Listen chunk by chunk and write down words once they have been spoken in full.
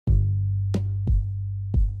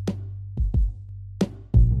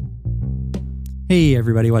Hey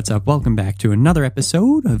everybody, what's up? Welcome back to another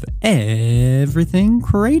episode of Everything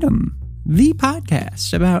Kratom, the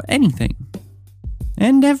podcast about anything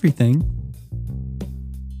and everything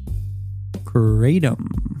Kratom.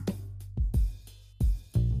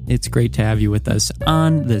 It's great to have you with us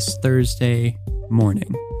on this Thursday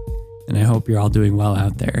morning, and I hope you're all doing well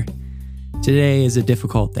out there. Today is a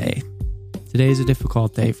difficult day. Today is a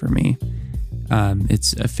difficult day for me.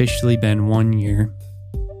 It's officially been 1 year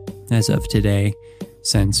as of today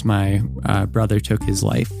since my brother took his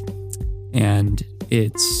life. And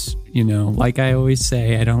it's, like I always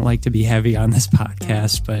say, I don't like to be heavy on this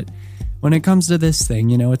podcast, but when it comes to this thing,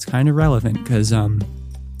 it's kind of relevant because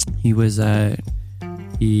he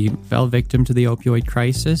fell victim to the opioid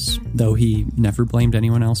crisis, though he never blamed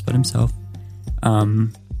anyone else but himself.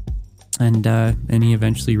 And he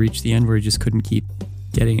eventually reached the end where he just couldn't keep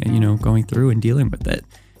getting, going through and dealing with it.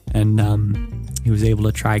 And he was able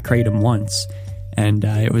to try Kratom once, and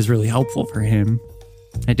it was really helpful for him.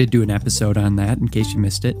 I did do an episode on that in case you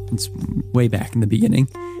missed it. It's way back in the beginning.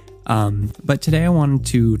 But today I wanted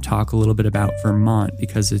to talk a little bit about Vermont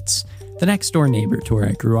because it's the next door neighbor to where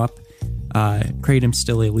I grew up. Kratom's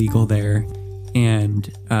still illegal there, and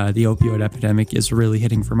the opioid epidemic is really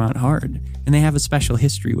hitting Vermont hard, and they have a special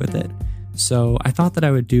history with it. So I thought that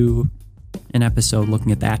I would do an episode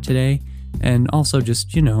looking at that today, and also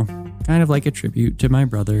just, kind of like a tribute to my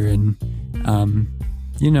brother, and,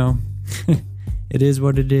 it is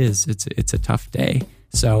what it is. It's a tough day.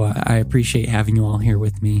 So I appreciate having you all here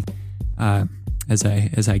with me as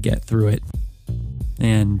I get through it.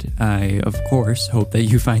 And I, of course, hope that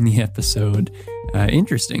you find the episode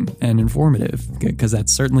interesting and informative, because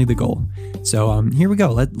that's certainly the goal. So here we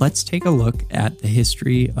go. Let's take a look at the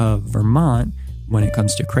history of Vermont when it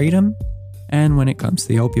comes to Kratom and when it comes to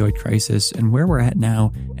the opioid crisis and where we're at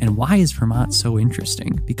now, and why is Vermont so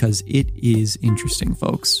interesting? Because it is interesting,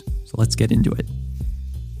 folks. So let's get into it.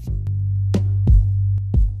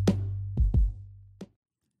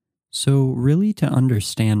 So really, to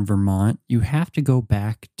understand Vermont, you have to go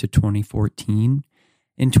back to 2014.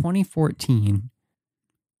 In 2014,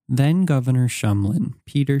 then Governor Shumlin,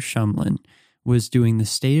 Peter Shumlin, was doing the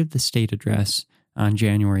State of the State address on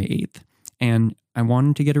January 8th. And I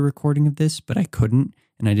wanted to get a recording of this, but I couldn't,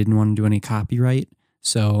 and I didn't want to do any copyright.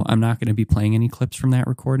 So I'm not going to be playing any clips from that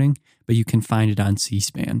recording, but you can find it on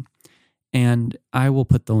C-SPAN. And I will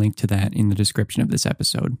put the link to that in the description of this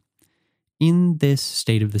episode. In this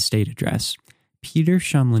State of the State address, Peter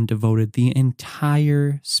Shumlin devoted the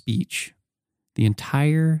entire speech, the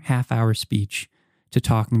entire half-hour speech, to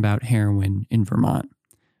talking about heroin in Vermont,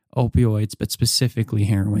 opioids, but specifically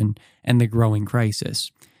heroin, and the growing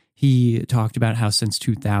crisis. He talked about how since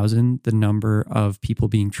 2000, the number of people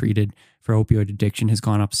being treated for opioid addiction has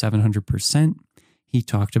gone up 700%. He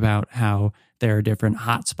talked about how there are different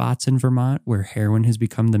hotspots in Vermont where heroin has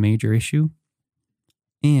become the major issue.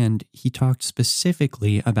 And he talked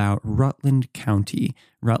specifically about Rutland County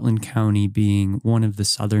being one of the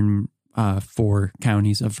southern 4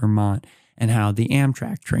 counties of Vermont, and how the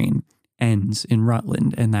Amtrak train ends in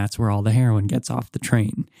Rutland, and that's where all the heroin gets off the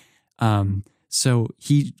train. So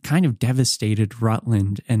he kind of devastated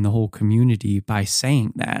Rutland and the whole community by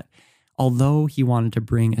saying that. Although he wanted to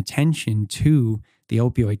bring attention to the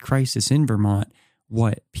opioid crisis in Vermont,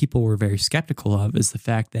 what people were very skeptical of is the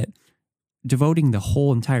fact that devoting the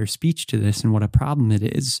whole entire speech to this and what a problem it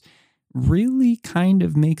is really kind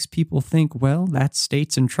of makes people think, well, that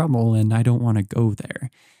state's in trouble and I don't want to go there.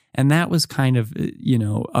 And that was kind of,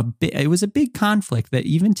 it was a big conflict that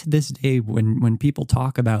even to this day, when people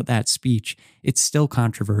talk about that speech, it's still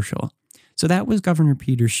controversial. So that was Governor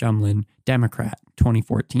Peter Shumlin, Democrat,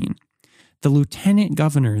 2014. The lieutenant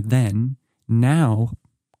governor then, now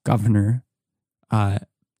Governor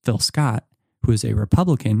Phil Scott, who is a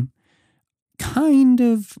Republican, kind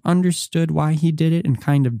of understood why he did it and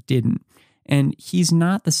kind of didn't. And he's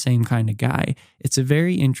not the same kind of guy. It's a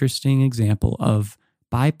very interesting example of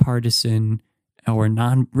bipartisan, or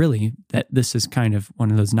that this is kind of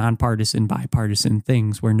one of those nonpartisan, bipartisan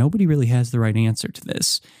things where nobody really has the right answer to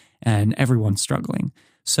this and everyone's struggling.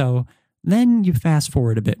 So then you fast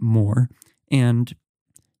forward a bit more, and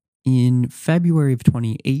in February of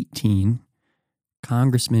 2018,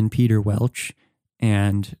 Congressman Peter Welch,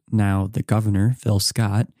 and now the governor, Phil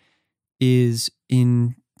Scott, is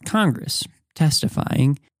in Congress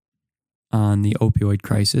testifying on the opioid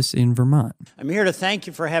crisis in Vermont. I'm here to thank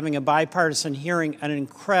you for having a bipartisan hearing on an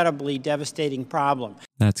incredibly devastating problem.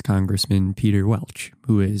 That's Congressman Peter Welch,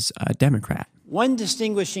 who is a Democrat. One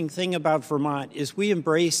distinguishing thing about Vermont is we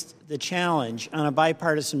embraced the challenge on a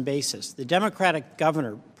bipartisan basis. The Democratic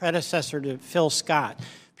governor, predecessor to Phil Scott,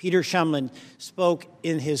 Peter Shumlin, spoke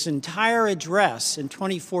in his entire address in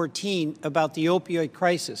 2014 about the opioid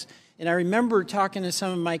crisis. And I remember talking to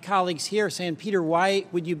some of my colleagues here saying, Peter, why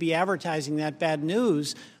would you be advertising that bad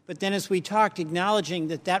news? But then as we talked, acknowledging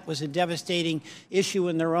that that was a devastating issue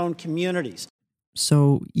in their own communities.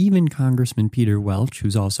 So even Congressman Peter Welch,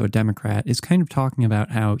 who's also a Democrat, is kind of talking about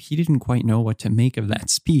how he didn't quite know what to make of that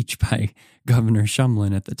speech by Governor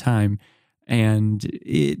Shumlin at the time. And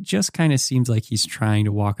it just kind of seems like he's trying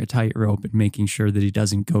to walk a tightrope and making sure that he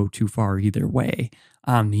doesn't go too far either way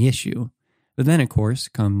on the issue. But then, of course,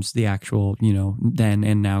 comes the actual, then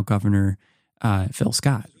and now Governor Phil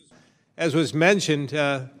Scott. As was mentioned,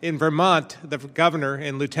 in Vermont, the governor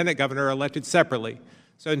and lieutenant governor are elected separately.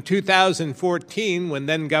 So in 2014, when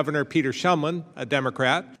then Governor Peter Shumlin, a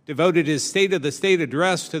Democrat, devoted his State of the State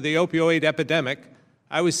address to the opioid epidemic,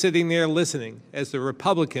 I was sitting there listening as the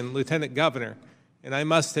Republican lieutenant governor, and I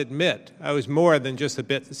must admit, I was more than just a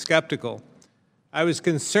bit skeptical. I was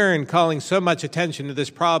concerned calling so much attention to this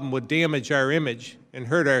problem would damage our image and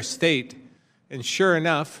hurt our state. And sure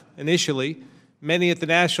enough, initially, many at the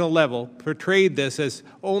national level portrayed this as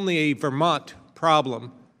only a Vermont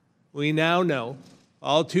problem. We now know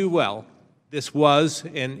all too well this was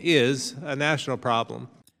and is a national problem.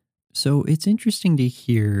 So it's interesting to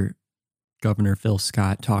hear Governor Phil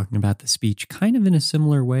Scott talking about the speech kind of in a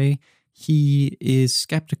similar way. He is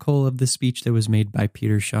skeptical of the speech that was made by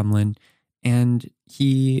Peter Shumlin. And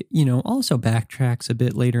he, also backtracks a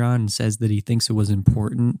bit later on and says that he thinks it was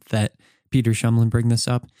important that Peter Shumlin bring this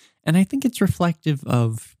up. And I think it's reflective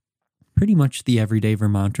of pretty much the everyday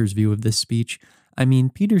Vermonter's view of this speech. I mean,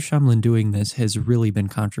 Peter Shumlin doing this has really been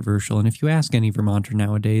controversial. And if you ask any Vermonter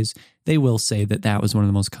nowadays, they will say that that was one of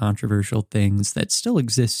the most controversial things that still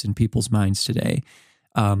exists in people's minds today.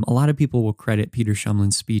 A lot of people will credit Peter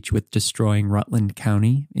Shumlin's speech with destroying Rutland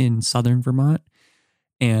County in southern Vermont.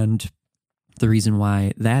 And the reason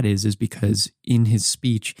why that is because in his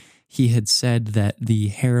speech, he had said that the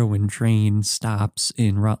heroin train stops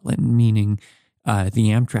in Rutland, meaning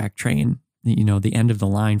the Amtrak train, the end of the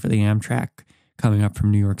line for the Amtrak coming up from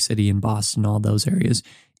New York City and Boston, all those areas,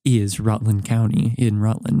 is Rutland County in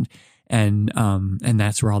Rutland. And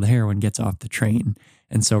that's where all the heroin gets off the train.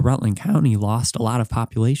 And so Rutland County lost a lot of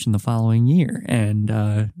population the following year. And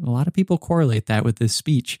a lot of people correlate that with this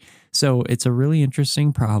speech. So it's a really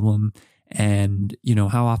interesting problem. And,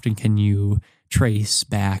 how often can you trace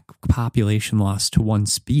back population loss to one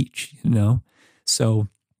speech, So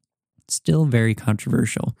it's still very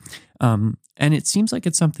controversial. And it seems like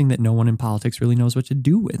it's something that no one in politics really knows what to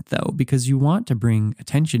do with, though, because you want to bring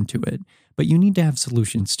attention to it, but you need to have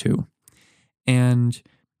solutions too. And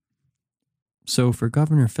so for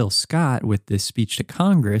Governor Phil Scott, with this speech to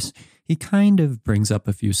Congress, he kind of brings up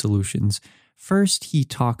a few solutions. First, he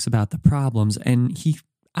talks about the problems, and he,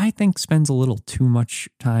 I think, spends a little too much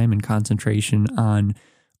time and concentration on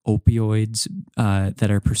opioids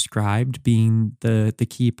that are prescribed being the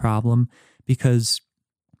key problem, because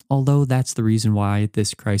although that's the reason why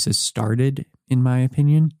this crisis started, in my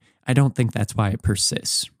opinion, I don't think that's why it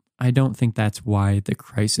persists. I don't think that's why the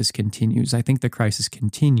crisis continues. I think the crisis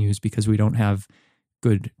continues because we don't have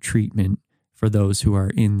good treatment for those who are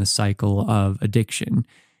in the cycle of addiction.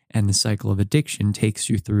 And the cycle of addiction takes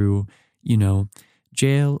you through,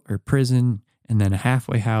 jail or prison, and then a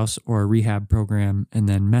halfway house or a rehab program, and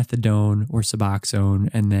then methadone or Suboxone,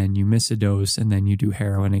 and then you miss a dose, and then you do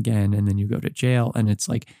heroin again, and then you go to jail. And it's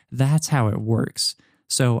like, that's how it works.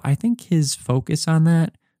 So I think his focus on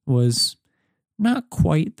that was not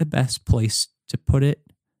quite the best place to put it,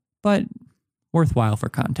 but worthwhile for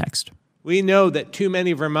context. We know that too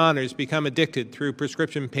many Vermonters become addicted through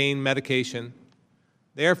prescription pain medication.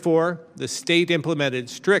 Therefore, the state implemented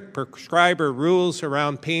strict prescriber rules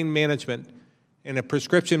around pain management and a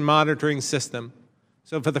prescription monitoring system.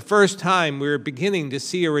 So for the first time, we are beginning to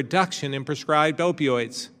see a reduction in prescribed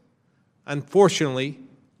opioids. Unfortunately,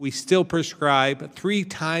 we still prescribe 3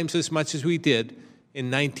 times as much as we did in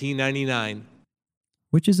 1999.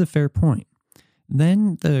 Which is a fair point.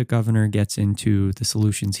 Then the governor gets into the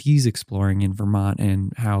solutions he's exploring in Vermont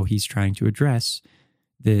and how he's trying to address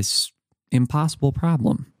this impossible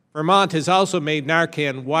problem. Vermont has also made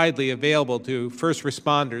Narcan widely available to first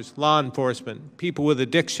responders, law enforcement, people with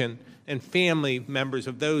addiction, and family members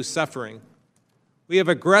of those suffering. We have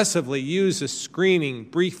aggressively used a screening,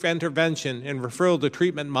 brief intervention, and referral to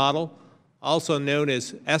treatment model, also known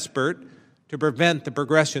as ESPERT, to prevent the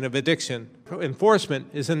progression of addiction. Enforcement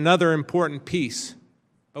is another important piece,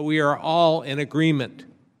 but we are all in agreement.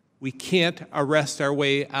 We can't arrest our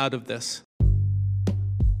way out of this.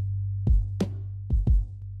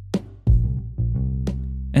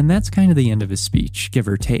 And that's kind of the end of his speech, give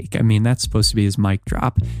or take. I mean, that's supposed to be his mic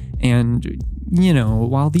drop. And,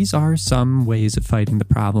 while these are some ways of fighting the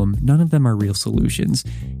problem, none of them are real solutions.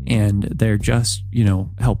 And they're just,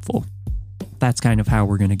 helpful. That's kind of how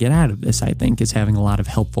we're going to get out of this, I think, is having a lot of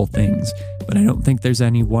helpful things. But I don't think there's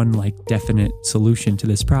any one, definite solution to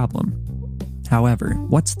this problem. However,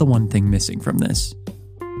 what's the one thing missing from this?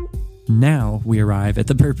 Now we arrive at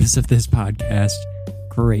the purpose of this podcast,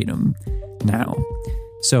 Kratom. Now,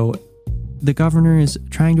 so the governor is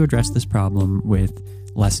trying to address this problem with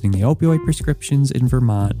lessening the opioid prescriptions in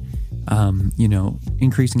Vermont,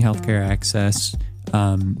 increasing healthcare access,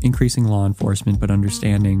 increasing law enforcement, but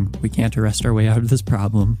understanding we can't arrest our way out of this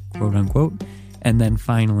problem, quote unquote. And then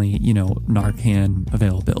finally, Narcan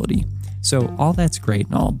availability. So all that's great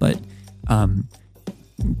and all, but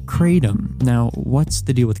Kratom. Now, what's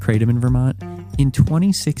the deal with Kratom in Vermont? In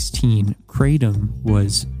 2016, Kratom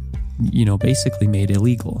was, basically made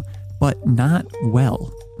illegal, but not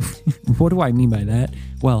well. What do I mean by that?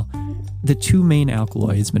 Well, the two main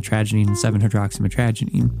alkaloids, metragenine and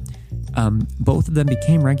 7-hydroxymetragenine, both of them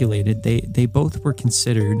became regulated. They both were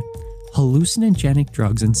considered hallucinogenic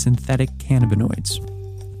drugs and synthetic cannabinoids.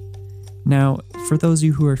 Now, for those of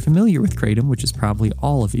you who are familiar with Kratom, which is probably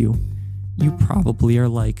all of you, you probably are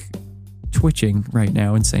twitching right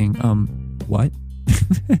now and saying, what?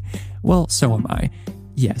 Well, so am I.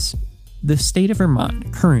 Yes, the state of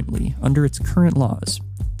Vermont currently, under its current laws,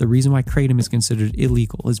 the reason why Kratom is considered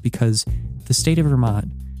illegal is because the state of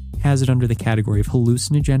Vermont has it under the category of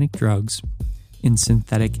hallucinogenic drugs and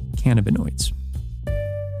synthetic cannabinoids.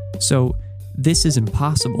 So this is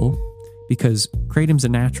impossible because Kratom's a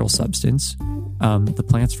natural substance. The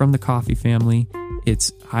plant's from the coffee family.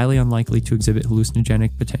 It's highly unlikely to exhibit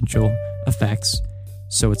hallucinogenic potential effects,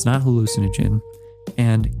 so it's not hallucinogen.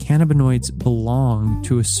 And cannabinoids belong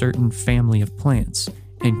to a certain family of plants,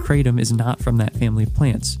 and Kratom is not from that family of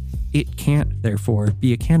plants. It can't, therefore,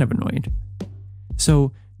 be a cannabinoid.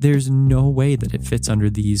 So there's no way that it fits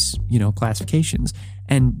under these, classifications.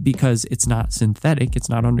 And because it's not synthetic,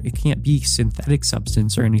 it can't be synthetic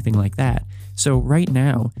substance or anything like that. So right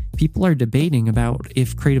now, people are debating about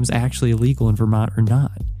if Kratom's actually illegal in Vermont or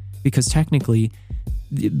not, because technically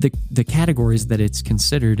the categories that it's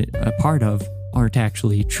considered a part of aren't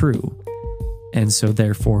actually true. And so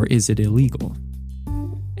therefore, is it illegal?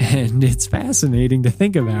 And it's fascinating to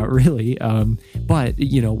think about, really. But,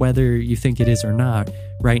 whether you think it is or not,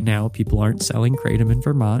 right now, people aren't selling Kratom in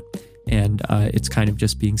Vermont, and it's kind of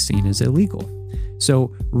just being seen as illegal.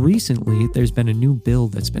 So recently, there's been a new bill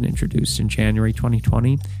that's been introduced in January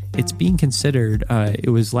 2020. It's being considered, it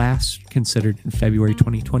was last considered in February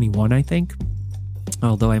 2021, I think.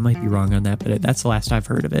 Although I might be wrong on that, but that's the last I've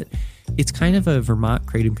heard of it. It's kind of a Vermont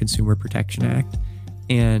Kratom Consumer Protection Act,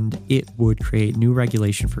 and it would create new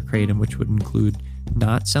regulation for Kratom, which would include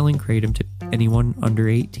not selling Kratom to anyone under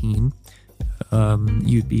 18.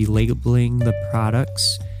 You'd be labeling the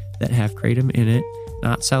products that have Kratom in it,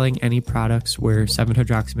 not selling any products where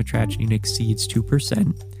 7-hydroxymetragenine exceeds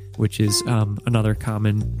 2%, which is another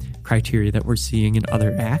common criteria that we're seeing in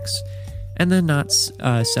other acts, and then not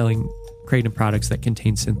selling Kratom products that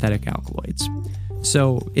contain synthetic alkaloids.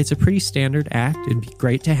 So it's a pretty standard act. It'd be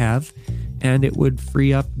great to have, and it would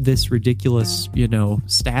free up this ridiculous,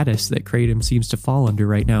 status that Kratom seems to fall under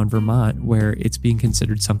right now in Vermont, where it's being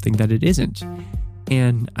considered something that it isn't.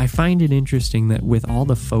 And I find it interesting that with all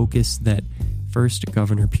the focus that first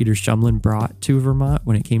Governor Peter Shumlin brought to Vermont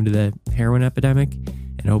when it came to the heroin epidemic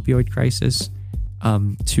and opioid crisis,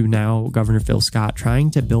 to now Governor Phil Scott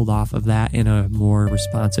trying to build off of that in a more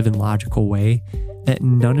responsive and logical way, that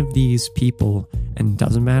none of these people, and it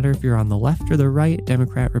doesn't matter if you're on the left or the right,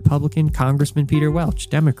 Democrat, Republican, Congressman Peter Welch,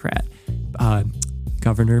 Democrat,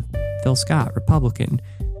 Governor Phil Scott, Republican,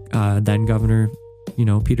 then Governor,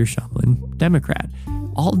 Peter Shumlin, Democrat.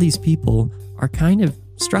 All of these people are kind of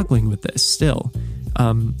struggling with this still.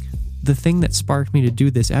 The thing that sparked me to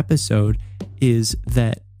do this episode is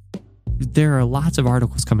that there are lots of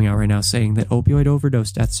articles coming out right now saying that opioid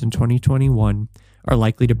overdose deaths in 2021 are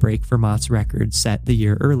likely to break Vermont's record set the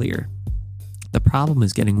year earlier. The problem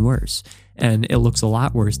is getting worse, and it looks a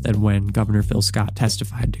lot worse than when Governor Phil Scott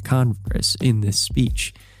testified to Congress in this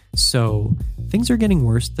speech. So things are getting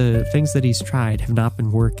worse. The things that he's tried have not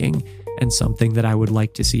been working, and something that I would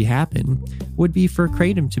like to see happen would be for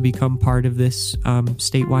Kratom to become part of this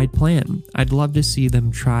statewide plan. I'd love to see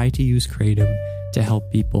them try to use Kratom to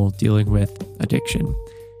help people dealing with addiction.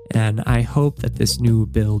 And I hope that this new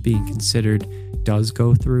bill being considered does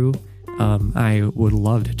go through. I would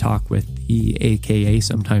love to talk with the AKA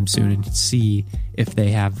sometime soon and see if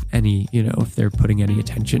they have any, if they're putting any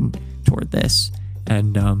attention toward this.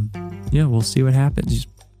 And yeah, we'll see what happens.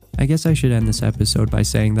 I guess I should end this episode by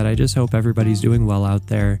saying that I just hope everybody's doing well out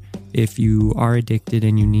there. If you are addicted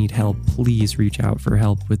and you need help, please reach out for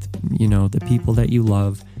help with, the people that you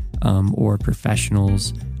love, or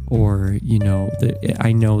professionals, or,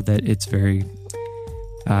 I know that it's very,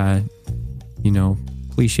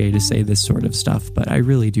 cliche to say this sort of stuff, but I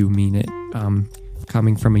really do mean it.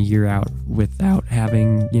 Coming from a year out without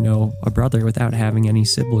having, a brother, without having any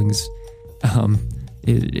siblings,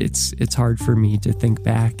 it's hard for me to think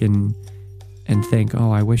back and think,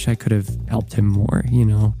 oh, I wish I could have helped him more,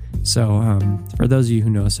 So for those of you who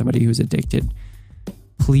know somebody who's addicted,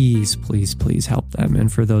 please, please, please help them.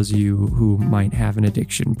 And for those of you who might have an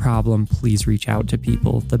addiction problem, please reach out to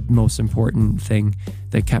people. The most important thing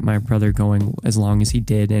that kept my brother going as long as he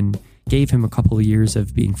did and gave him a couple of years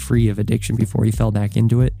of being free of addiction before he fell back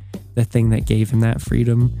into it, the thing that gave him that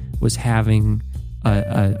freedom was having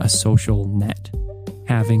a social net,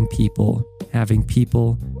 having people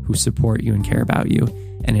who support you and care about you.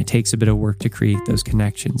 And it takes a bit of work to create those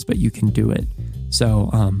connections, but you can do it. So,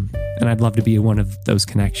 and I'd love to be one of those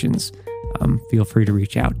connections. Feel free to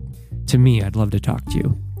reach out to me. I'd love to talk to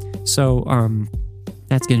you. So,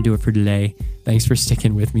 that's going to do it for today. Thanks for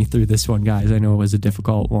sticking with me through this one, guys. I know it was a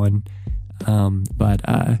difficult one, but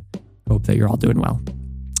hope that you're all doing well.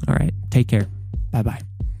 All right. Take care. Bye-bye.